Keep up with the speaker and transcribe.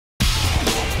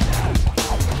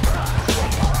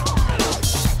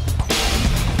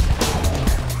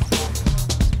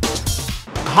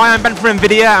Hi, I'm Ben from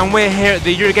NVIDIA and we're here at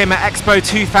the EuroGamer Expo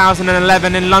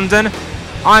 2011 in London.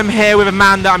 I'm here with a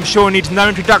man that I'm sure needs no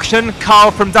introduction,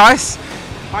 Karl from DICE.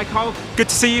 Hi Karl, good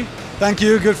to see you. Thank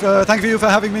you, thank you for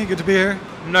having me, good to be here.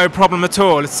 No problem at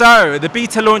all. So, the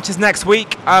beta launches next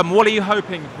week. What are you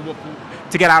hoping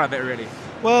to get out of it really?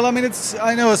 Well, I mean,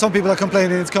 I know some people are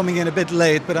complaining it's coming in a bit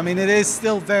late, but I mean, it is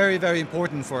still very, very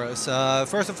important for us.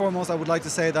 First and foremost, I would like to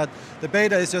say that the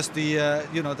beta is just the,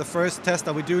 the first test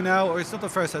that we do now, or it's not the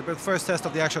first test, but the first test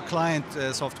of the actual client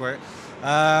software.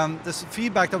 This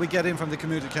feedback that we get in from the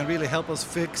community can really help us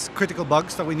fix critical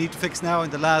bugs that we need to fix now in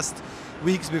the last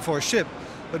weeks before ship.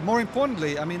 But more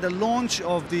importantly, I mean, the launch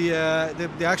of the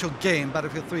actual game,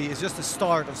 Battlefield 3, is just the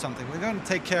start of something. We're going to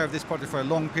take care of this project for a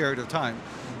long period of time.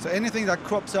 So anything that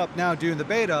crops up now during the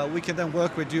beta, we can then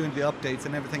work with during the updates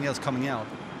and everything else coming out.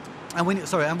 And we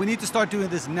need to start doing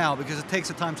this now because it takes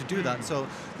the time to do that. So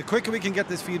the quicker we can get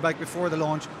this feedback before the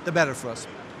launch, the better for us.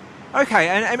 Okay,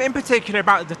 and in particular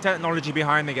about the technology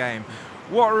behind the game,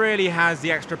 what really has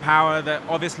the extra power that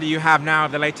obviously you have now,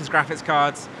 the latest graphics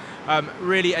cards,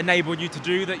 really enabled you to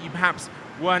do that you perhaps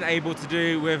weren't able to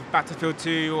do with Battlefield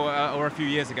 2 or a few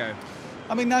years ago?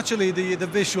 I mean, naturally, the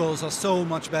visuals are so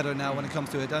much better now when it comes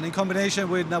to it, and in combination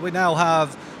with we now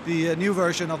have the new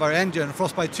version of our engine,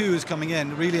 Frostbite 2, is coming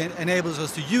in. Really enables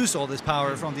us to use all this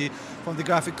power from the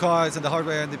graphic cards and the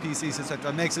hardware and the PCs,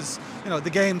 etc. It makes us, the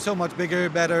game so much bigger,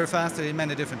 better, faster in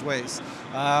many different ways.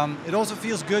 It also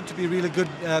feels good to be really good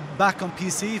back on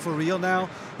PC for real now.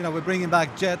 We're bringing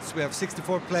back jets. We have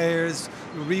 64 players.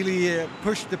 We really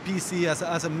pushed the PC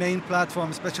as a main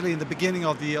platform, especially in the beginning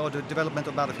of the development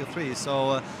of Battlefield 3.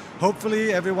 So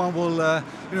hopefully everyone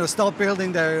will start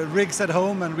building their rigs at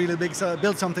home and really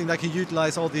build something that can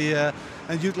utilize all the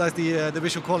the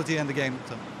visual quality in the game.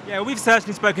 So. Yeah, we've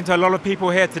certainly spoken to a lot of people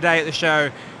here today at the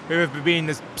show who have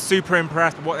been super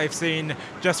impressed with what they've seen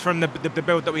just from the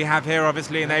build that we have here,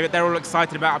 obviously, and they're all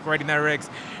excited about upgrading their rigs.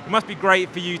 It must be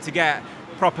great for you to get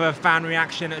proper fan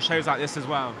reaction at shows like this as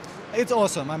well. It's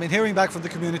awesome. I mean, hearing back from the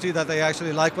community that they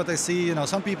actually like what they see.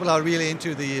 Some people are really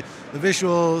into the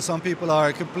visuals. Some people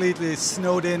are completely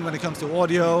snowed in when it comes to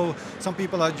audio. Some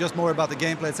people are just more about the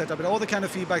gameplay, etc. But all the kind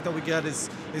of feedback that we get is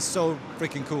so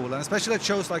freaking cool. And especially at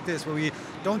shows like this, where we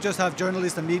don't just have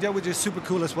journalists and media, which is super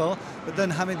cool as well, but then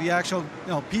having the actual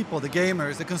people, the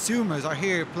gamers, the consumers are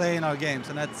here playing our games,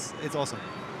 and it's awesome.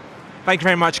 Thank you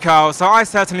very much, Karl. So I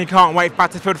certainly can't wait for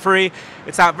Battlefield 3.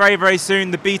 It's out very, very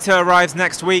soon. The beta arrives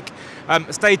next week.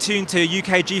 Stay tuned to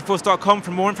ukgeforce.com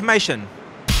for more information.